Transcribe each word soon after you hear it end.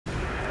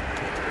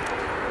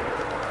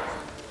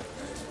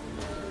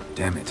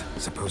Damn it.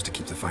 Supposed to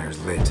keep the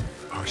fires lit.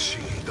 I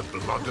see the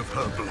blood of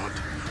her blood.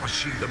 I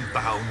see them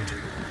bound.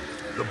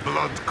 The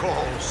blood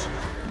calls.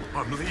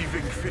 I'm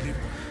leaving, Philip.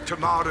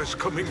 Tamara's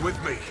coming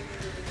with me.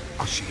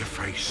 I see a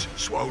face,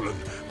 swollen,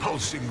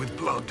 pulsing with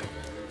blood.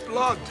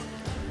 Blood!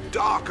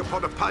 Dark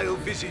upon a pale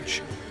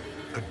visage.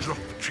 A drop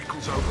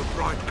trickles over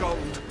bright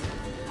gold.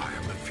 I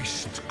am a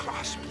fist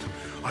clasped.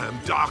 I am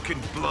dark in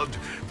blood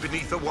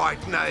beneath a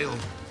white nail.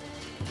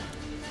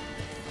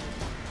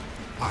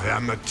 I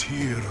am a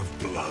tear of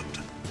blood.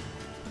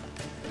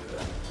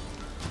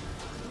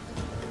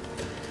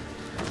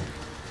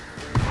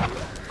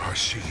 I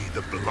see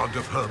the blood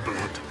of her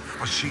blood.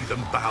 I see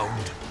them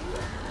bound.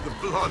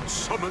 The blood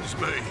summons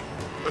me.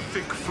 A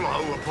thick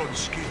flow upon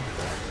skin.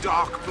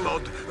 Dark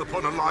blood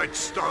upon a light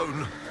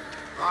stone.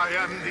 I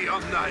am the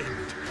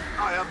unnamed.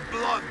 I am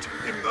blood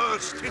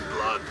immersed in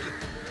blood.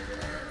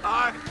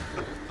 I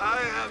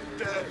am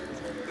dead.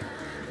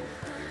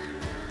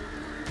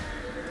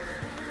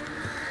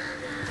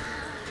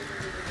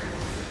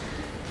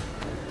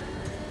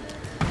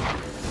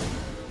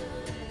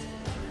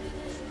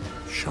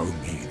 Show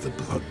me the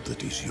blood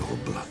that is your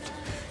blood.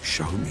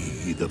 Show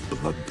me the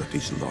blood that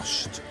is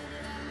lost.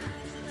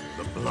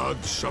 The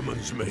blood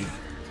summons me.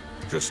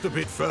 Just a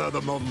bit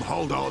further, Mum.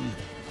 Hold on.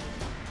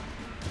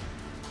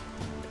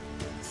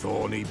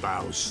 Thorny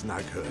boughs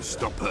snag her.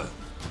 Stop her.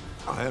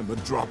 I am a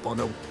drop on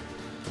a...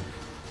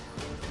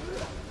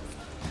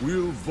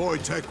 Will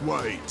Wojtek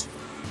wait?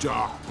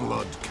 Dark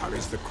blood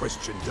carries the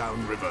question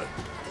downriver.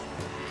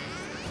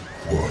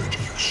 Why do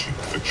you seek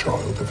the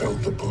child of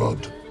Elder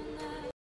Blood?